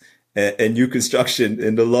Buffett and new construction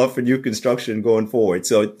and the love for new construction going forward.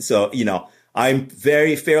 So, I'm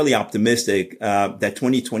fairly optimistic, that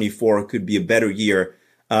 2024 could be a better year,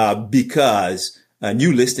 because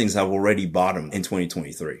new listings have already bottomed in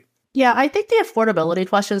 2023. Yeah, I think the affordability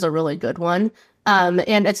question is a really good one.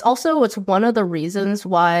 And it's one of the reasons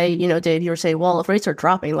why, Dave, you were saying, well, if rates are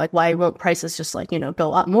dropping, like, why won't prices just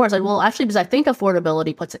go up more? It's like, well, actually, because I think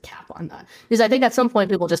affordability puts a cap on that. Because I think at some point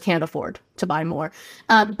people just can't afford to buy more.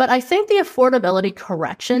 But I think the affordability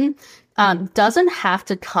correction doesn't have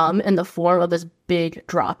to come in the form of this big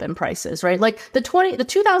drop in prices, right? Like the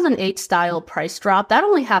 2008 style price drop, that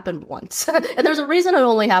only happened once. And there's a reason it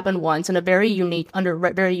only happened once in under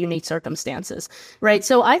very unique circumstances, right?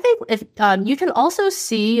 So I think if you can also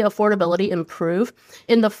see affordability improve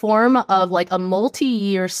in the form of like a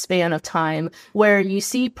multi-year span of time where you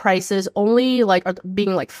see prices only are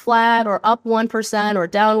being flat or up 1% or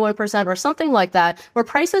down 1% or something like that, where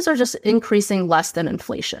prices are just increasing less than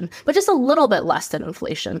inflation, but just a little bit less than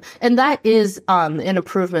inflation. And that is an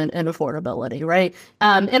improvement in affordability, right?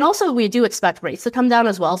 And also we do expect rates to come down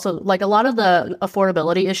as well. So a lot of the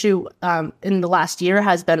affordability issue in the last year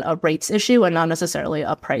has been a rates issue and not necessarily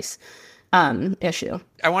a price issue.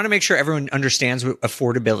 I want to make sure everyone understands what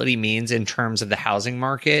affordability means in terms of the housing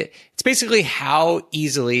market. It's basically how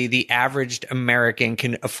easily the average American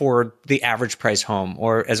can afford the average price home,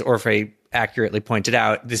 or as Orphe accurately pointed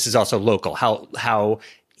out, this is also local, how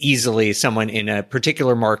easily someone in a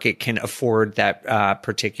particular market can afford that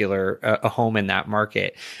particular a home in that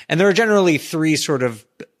market. And there are generally three sort of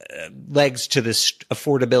legs to this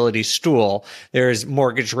affordability stool. There's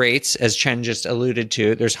mortgage rates, as Chen just alluded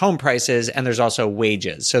to. There's home prices, and there's also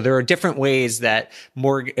wages. So there are different ways that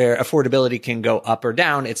affordability can go up or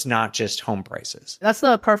down. It's not just home prices. That's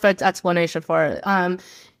the perfect explanation for it.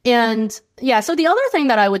 And yeah, so the other thing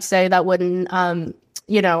that I would say that wouldn't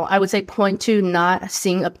I would say point to not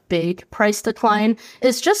seeing a big price decline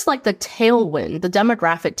is just like the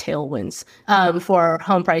demographic tailwinds for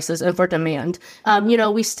home prices and for demand. We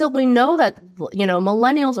know that,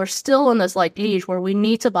 millennials are still in this age where we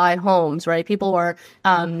need to buy homes, right? People are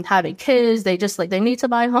having kids. They need to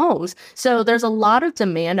buy homes. So there's a lot of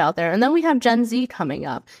demand out there. And then we have Gen Z coming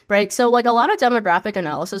up, right? So a lot of demographic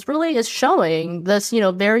analysis really is showing this,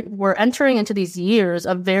 we're entering into these years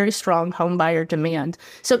of very strong home buyer demand.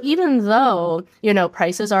 So even though,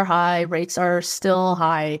 prices are high, rates are still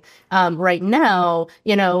high right now,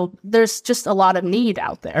 there's just a lot of need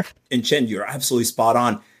out there. And Chen, you're absolutely spot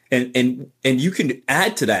on. And you can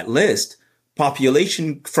add to that list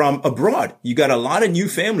population from abroad. You got a lot of new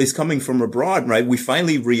families coming from abroad, right? We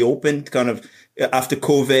finally reopened kind of after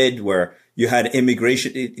COVID, where you had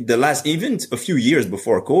immigration, even a few years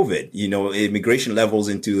before COVID, immigration levels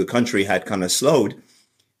into the country had kind of slowed.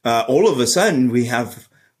 All of a sudden we have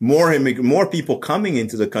more people coming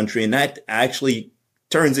into the country, and that actually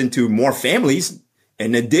turns into more families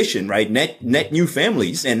in addition, right? Net new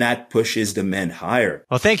families, and that pushes demand higher.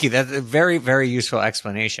 Well, thank you. That's a very, very useful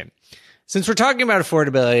explanation. Since we're talking about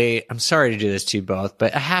affordability, I'm sorry to do this to you both,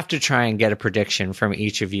 but I have to try and get a prediction from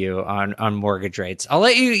each of you on mortgage rates. I'll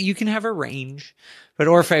let you can have a range. But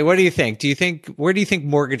Orphe, what do you think? Where do you think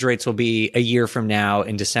mortgage rates will be a year from now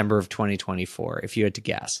in December of 2024, if you had to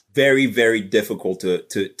guess? Very, very difficult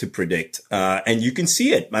to predict. And you can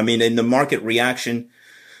see it. I mean, in the market reaction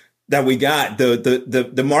that we got,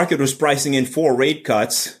 the market was pricing in 4 rate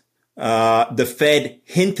cuts. The Fed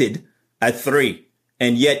hinted at 3,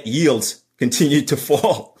 and yet yields continued to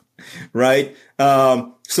fall. Right.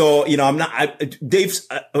 So, Dave's,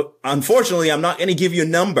 unfortunately, I'm not going to give you a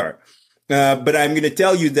number. But I'm going to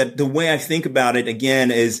tell you that the way I think about it again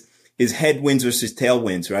is headwinds versus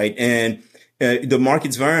tailwinds, right? And the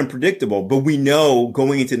market's very unpredictable, but we know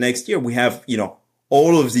going into next year we have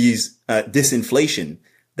all of these disinflation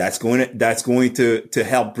that's going to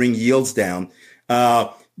help bring yields down.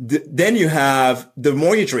 Then you have the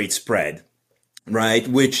mortgage rate spread, right?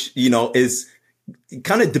 Which is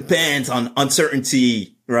kind of depends on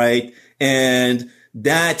uncertainty, right? And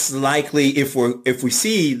that's likely, if we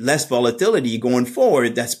see less volatility going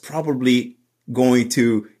forward, that's probably going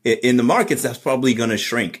to, in the markets, that's probably going to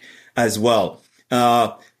shrink as well.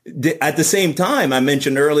 At the same time, I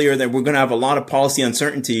mentioned earlier that we're going to have a lot of policy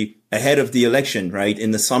uncertainty ahead of the election, right?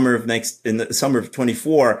 In the summer of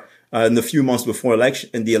 24, in the few months before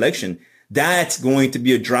the election, that's going to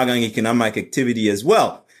be a drag on economic activity as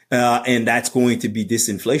well. And that's going to be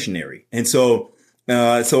disinflationary. And so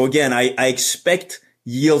again, I expect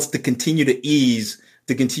yields to continue to ease,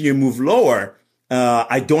 to continue to move lower.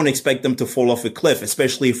 I don't expect them to fall off a cliff,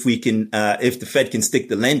 especially if the Fed can stick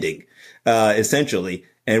the landing, essentially,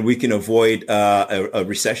 and we can avoid a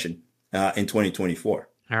recession in 2024.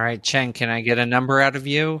 All right, Chen, can I get a number out of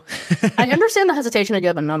you? I understand the hesitation to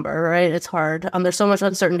give a number, right? It's hard. There's so much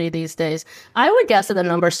uncertainty these days. I would guess that the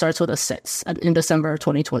number starts with a 6 in December of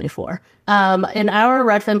 2024. In our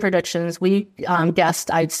Redfin predictions, we guessed,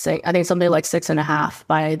 I think something like 6.5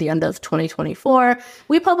 by the end of 2024.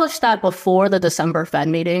 We published that before the December Fed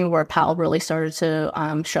meeting where Powell really started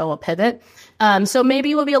to show a pivot. So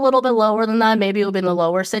maybe it will be a little bit lower than that. Maybe it will be in the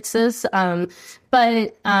lower 6s.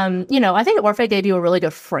 But I think Orphe gave you a really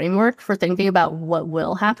good framework for thinking about what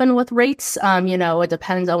will happen with rates. It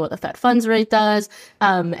depends on what the Fed funds rate does.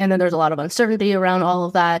 And then there's a lot of uncertainty around all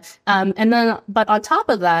of that. But on top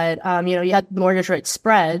of that, you had mortgage rate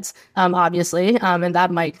spreads, obviously, and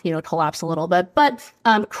that might, collapse a little bit. But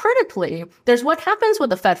critically, there's what happens with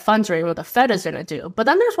the Fed funds rate and what the Fed is going to do. But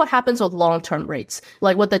then there's what happens with long-term rates,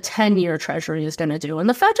 like what the 10-year Treasury is going to do. And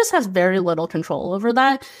the Fed just has very little control over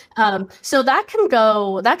that. So that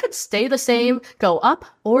could stay the same, go up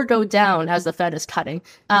or go down as the Fed is cutting.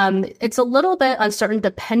 It's a little bit uncertain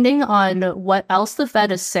depending on what else the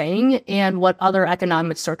Fed is saying and what other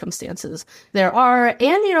economic circumstances there are,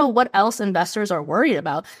 and what else investors are worried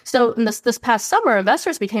about. So in this past summer,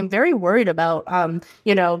 investors became very worried about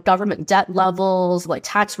government debt levels, like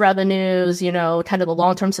tax revenues, kind of the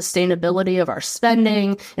long-term sustainability of our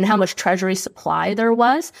spending and how much Treasury supply there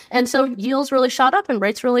was. And so yields really shot up and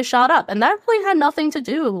rates really shot up, and that really had nothing to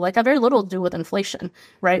do, very little to do with inflation,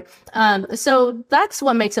 right? So that's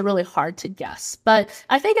what makes it really hard to guess. But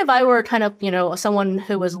I think if I were kind of, someone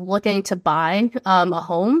who was looking to buy a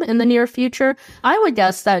home in the near future, I would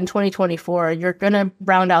guess that in 2024, you're going to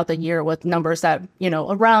round out the year with numbers that,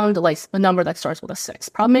 around like a number that starts with a 6,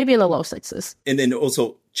 probably maybe in the low 6s. And then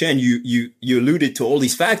also, Chen, you alluded to all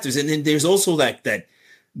these factors. And then there's also the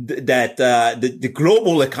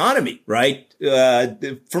global economy, right?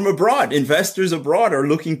 From abroad, investors abroad are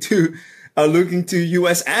looking to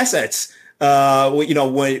U.S. assets.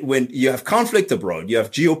 When you have conflict abroad, you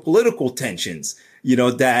have geopolitical tensions,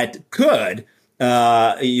 that could,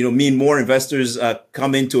 mean more investors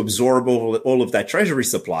come in to absorb all of that Treasury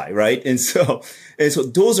supply, right? And so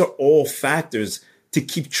those are all factors to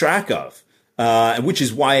keep track of, which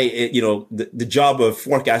is why the job of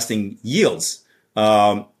forecasting yields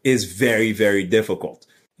is very, very difficult.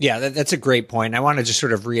 Yeah, that's a great point. I want to just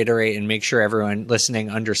sort of reiterate and make sure everyone listening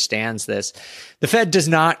understands this. The Fed does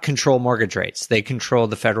not control mortgage rates. They control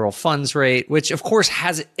the federal funds rate, which of course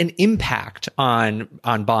has an impact on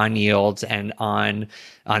bond yields and on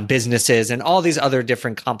businesses and all these other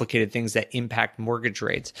different complicated things that impact mortgage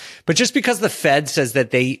rates. But just because the Fed says that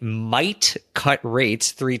they might cut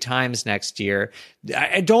rates 3 times next year,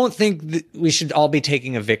 I don't think that we should all be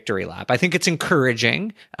taking a victory lap. I think it's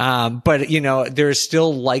encouraging, but there's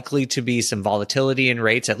still likely to be some volatility in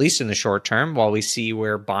rates, at least in the short term, while we see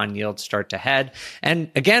where bond yields start to head. And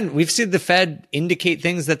again, we've seen the Fed indicate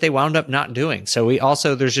things that they wound up not doing. So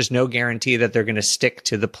there's just no guarantee that they're going to stick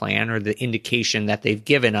to the plan or the indication that they've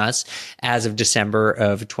given us as of December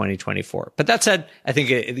of 2024. But that said, I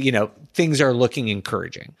think, things are looking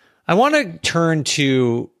encouraging. I want to turn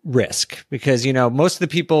to risk because, most of the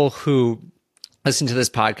people who listen to this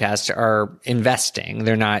podcast are investing.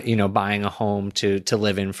 They're not, buying a home to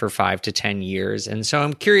live in for 5 to 10 years. And so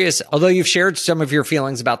I'm curious, although you've shared some of your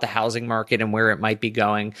feelings about the housing market and where it might be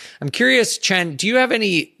going, I'm curious, Chen, do you have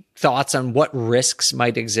any thoughts on what risks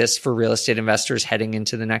might exist for real estate investors heading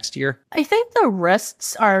into the next year? I think the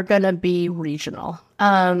risks are going to be regional.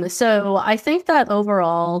 So I think that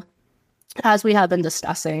overall, as we have been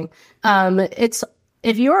discussing,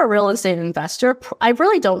 if you're a real estate investor, I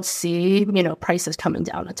really don't see, prices coming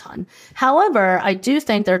down a ton. However, I do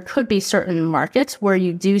think there could be certain markets where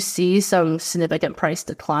you do see some significant price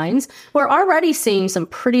declines. We're already seeing some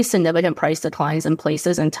pretty significant price declines in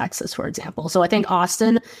places in Texas, for example. So I think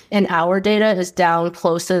Austin in our data is down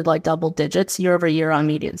close to double digits year over year on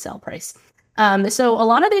median sale price. So a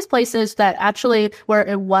lot of these places that actually where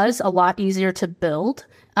it was a lot easier to build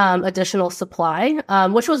additional supply,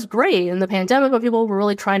 which was great in the pandemic when people were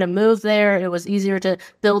really trying to move there. It was easier to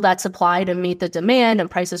build that supply to meet the demand and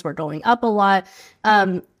prices were going up a lot.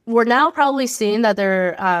 we're now probably seeing that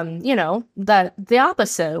they're, that the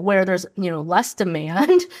opposite, where there's, less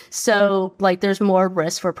demand. So like there's more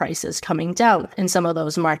risk for prices coming down in some of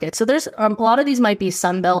those markets. So there's a lot of these might be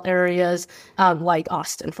Sunbelt areas, like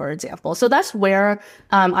Austin, for example. So that's where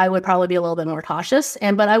I would probably be a little bit more cautious.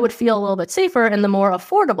 But I would feel a little bit safer in the more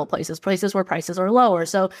affordable places where prices are lower.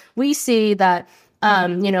 So we see that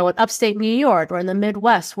in upstate New York or in the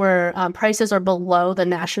Midwest where prices are below the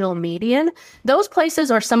national median, those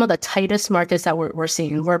places are some of the tightest markets that we're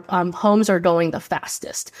seeing, where homes are going the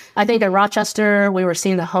fastest. I think in Rochester, we were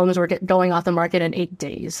seeing the homes were going off the market in 8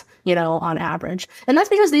 days, on average. And that's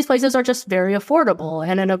because these places are just very affordable.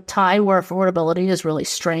 And in a time where affordability is really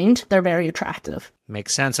strained, they're very attractive.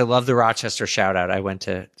 Makes sense. I love the Rochester shout out. I went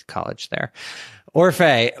to college there.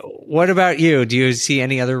 Orphe, what about you? Do you see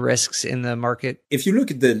any other risks in the market? If you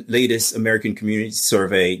look at the latest American Community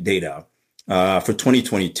Survey data for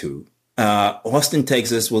 2022, Austin,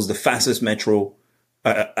 Texas was the fastest metro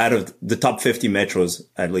out of the top 50 metros,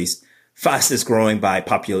 at least, fastest growing by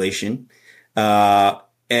population. And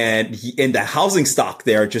the housing stock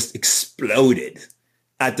there just exploded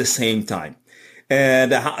at the same time.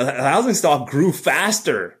 And the housing stock grew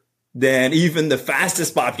faster than even the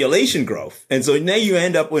fastest population growth. And so now you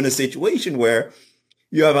end up in a situation where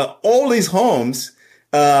you have all these homes.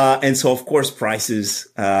 And so of course prices,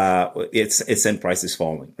 it's sent prices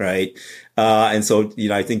falling, right? And so,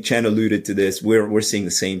 I think Chen alluded to this. We're seeing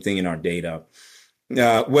the same thing in our data.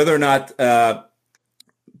 Whether or not that's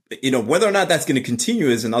going to continue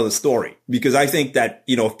is another story, because I think that,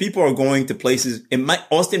 if people are going to places,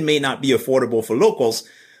 Austin may not be affordable for locals,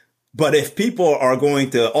 but if people are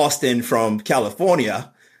going to Austin from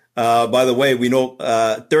California, by the way, we know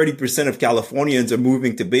 30% of Californians are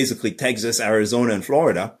moving to basically Texas, Arizona, and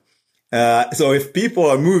Florida. So if people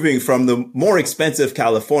are moving from the more expensive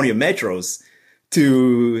California metros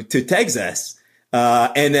to Texas,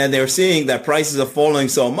 and then they're seeing that prices are falling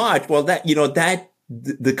so much, well, that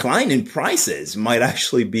decline in prices might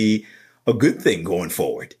actually be a good thing going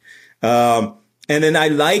forward. And then I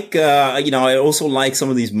like, I also like some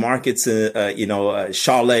of these markets,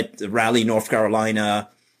 Charlotte, Raleigh, North Carolina.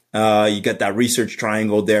 You got that Research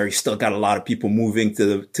Triangle there. You still got a lot of people moving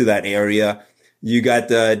to that area. You got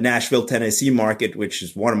the Nashville, Tennessee market, which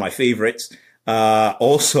is one of my favorites.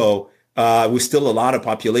 Also, with still a lot of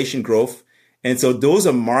population growth. And so those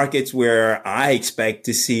are markets where I expect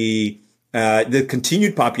to see, the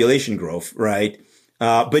continued population growth, right?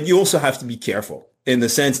 But you also have to be careful in the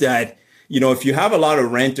sense that, if you have a lot of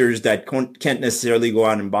renters that can't necessarily go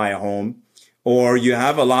out and buy a home, or you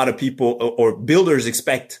have a lot of people or builders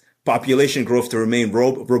expect population growth to remain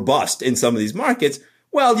robust in some of these markets,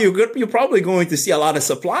 well, you're probably going to see a lot of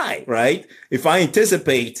supply, right? If I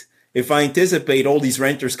anticipate all these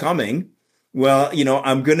renters coming, well,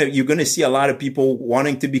 you're going to see a lot of people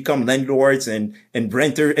wanting to become landlords and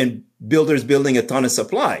builders building a ton of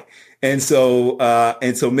supply. And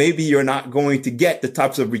so maybe you're not going to get the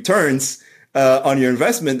types of returns, on your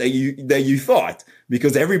investment that you thought,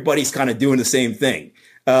 because everybody's kind of doing the same thing.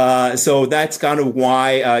 So that's kind of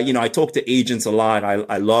why, I talk to agents a lot.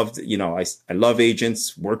 I love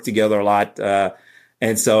agents, work together a lot.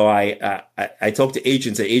 And so I talk to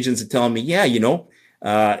agents, and agents are telling me,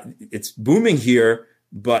 it's booming here,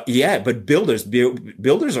 but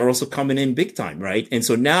builders are also coming in big time, right? And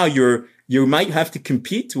so now you might have to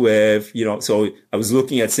compete with, so I was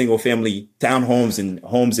looking at single family townhomes and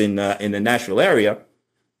homes in the Nashville area.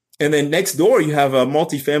 And then next door, you have a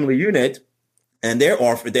multifamily unit, and they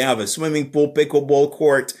have a swimming pool, pickleball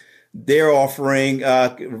court. They're offering,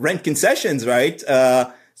 rent concessions, right?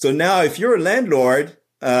 So now if you're a landlord,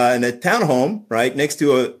 in a townhome, right, next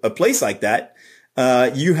to a place like that,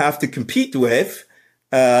 you have to compete with,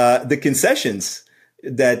 the concessions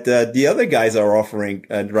that the other guys are offering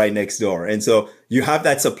right next door. And so you have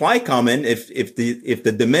that supply coming. If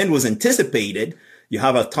the demand was anticipated, you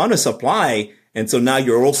have a ton of supply. And so now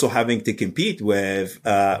you're also having to compete with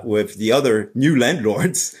the other new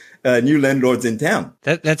landlords in town.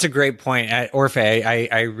 That's a great point. Orphe,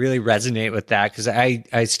 I really resonate with that, because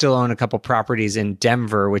I still own a couple properties in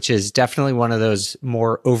Denver, which is definitely one of those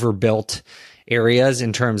more overbuilt areas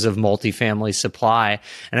in terms of multifamily supply.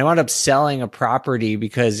 And I wound up selling a property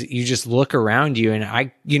because you just look around you,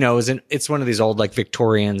 and it's one of these old like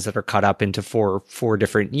Victorians that are cut up into four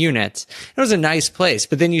different units. It was a nice place,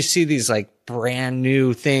 but then you see these like brand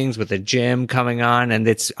new things with a gym coming on, and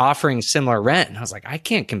it's offering similar rent. And I was like, I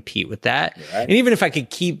can't compete with that. Right. And even if I could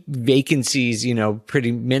keep vacancies,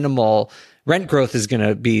 pretty minimal, rent growth is going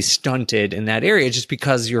to be stunted in that area just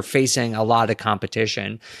because you're facing a lot of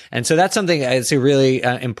competition. And so that's something it's a really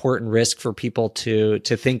important risk for people to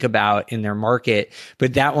think about in their market.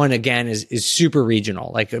 But that one again is super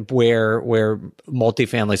regional, like where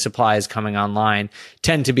multifamily supply is coming online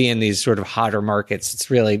tend to be in these sort of hotter markets. It's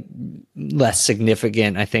really less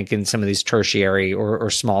significant, I think, in some of these tertiary or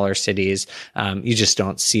smaller cities. You just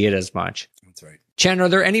don't see it as much. That's right. Chen, are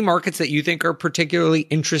there any markets that you think are particularly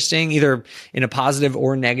interesting, either in a positive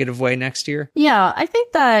or negative way next year? Yeah, I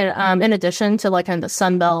think that in addition to like kind of the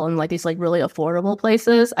Sun Belt and like these like really affordable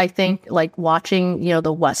places, I think like watching,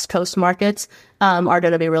 the West Coast markets are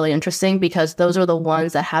going to be really interesting because those are the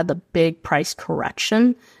ones that had the big price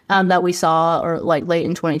correction that we saw or like late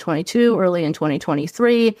in 2022, early in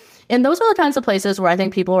 2023. And those are the kinds of places where I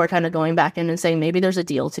think people are kind of going back in and saying maybe there's a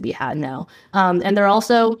deal to be had now. And they're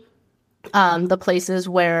also the places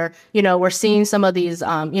where, we're seeing some of these,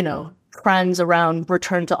 trends around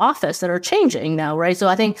return to office that are changing now, right? So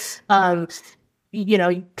I think,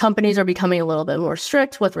 companies are becoming a little bit more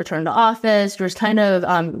strict with return to office. There's kind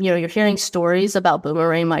of, you're hearing stories about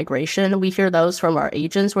boomerang migration. We hear those from our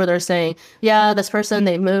agents where they're saying, yeah, this person,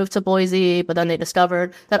 they moved to Boise, but then they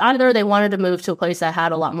discovered that either they wanted to move to a place that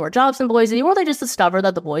had a lot more jobs than Boise, or they just discovered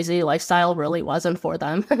that the Boise lifestyle really wasn't for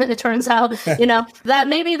them. It turns out, that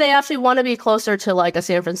maybe they actually want to be closer to like a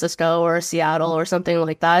San Francisco or a Seattle or something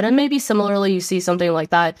like that. And maybe similarly, you see something like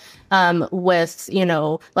that with,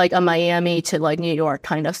 like a Miami to like New York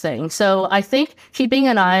kind of thing. So I think keeping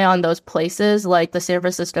an eye on those places like the San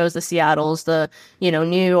Franciscos, the Seattles, the,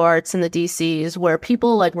 New Yorks and the DCs where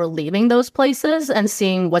people like were leaving those places and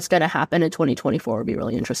seeing what's going to happen in 2024 would be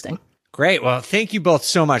really interesting. Great. Well, thank you both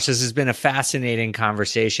so much. This has been a fascinating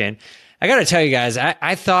conversation. I got to tell you guys,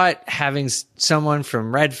 I thought having someone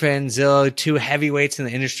from Redfin, Zillow, two heavyweights in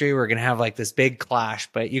the industry, we're going to have like this big clash,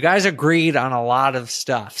 but you guys agreed on a lot of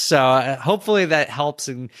stuff. So hopefully that helps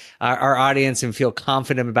our audience and feel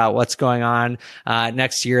confident about what's going on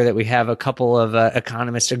next year, that we have a couple of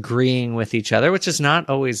economists agreeing with each other, which is not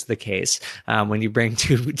always the case when you bring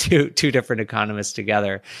two different economists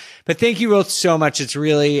together. But thank you both so much. It's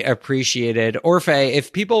really appreciated. Orphe,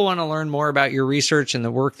 if people want to learn more about your research and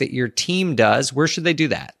the work that your team does, where should they do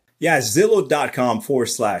that? Yeah,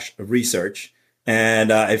 Zillow.com/research.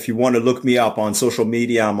 And if you want to look me up on social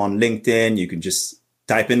media, I'm on LinkedIn. You can just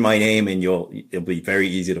type in my name and it'll be very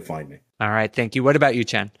easy to find me. All right. Thank you. What about you,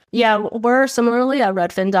 Chen? Yeah, we're similarly at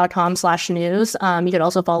redfin.com/news. You can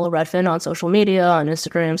also follow Redfin on social media, on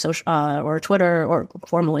Instagram, or Twitter, or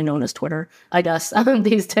formerly known as Twitter, I guess,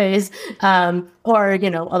 these days, or,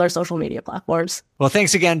 other social media platforms. Well,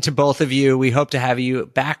 thanks again to both of you. We hope to have you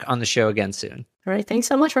back on the show again soon. All right. Thanks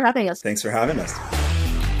so much for having us. Thanks for having us.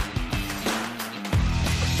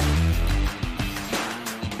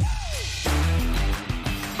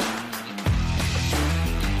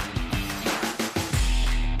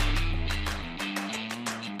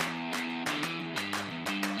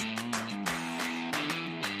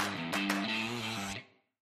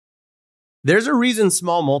 There's a reason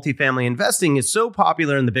small multifamily investing is so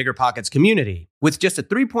popular in the Bigger Pockets community. With just a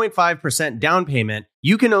 3.5% down payment,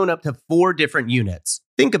 you can own up to 4 different units.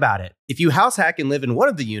 Think about it. If you house hack and live in one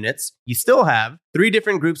of the units, you still have 3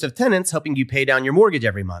 different groups of tenants helping you pay down your mortgage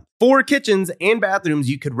every month. 4 kitchens and bathrooms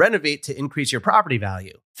you could renovate to increase your property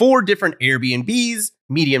value. 4 different Airbnbs,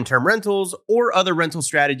 medium-term rentals, or other rental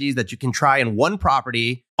strategies that you can try in one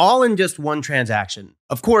property, all in just one transaction.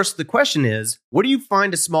 Of course, the question is, where do you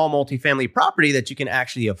find a small multifamily property that you can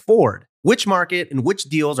actually afford? Which market and which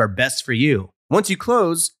deals are best for you? Once you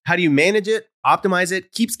close, how do you manage it, optimize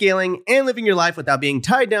it, keep scaling, and living your life without being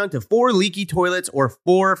tied down to 4 leaky toilets or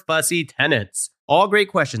 4 fussy tenants? All great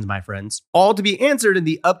questions, my friends. All to be answered in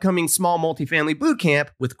the upcoming Small Multifamily Bootcamp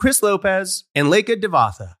with Chris Lopez and Leica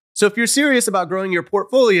Devatha. So if you're serious about growing your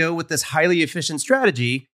portfolio with this highly efficient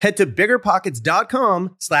strategy, head to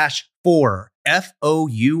biggerpockets.com/4,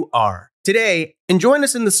 F-O-U-R, today and join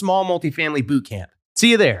us in the Small Multifamily Bootcamp.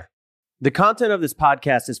 See you there. The content of this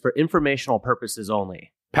podcast is for informational purposes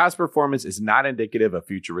only. Past performance is not indicative of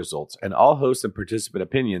future results, and all host and participant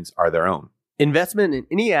opinions are their own. Investment in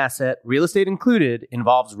any asset, real estate included,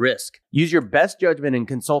 involves risk. Use your best judgment and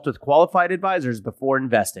consult with qualified advisors before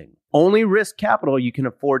investing. Only risk capital you can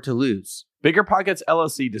afford to lose. Bigger Pockets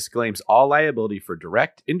LLC disclaims all liability for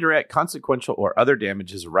direct, indirect, consequential, or other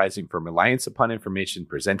damages arising from reliance upon information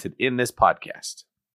presented in this podcast.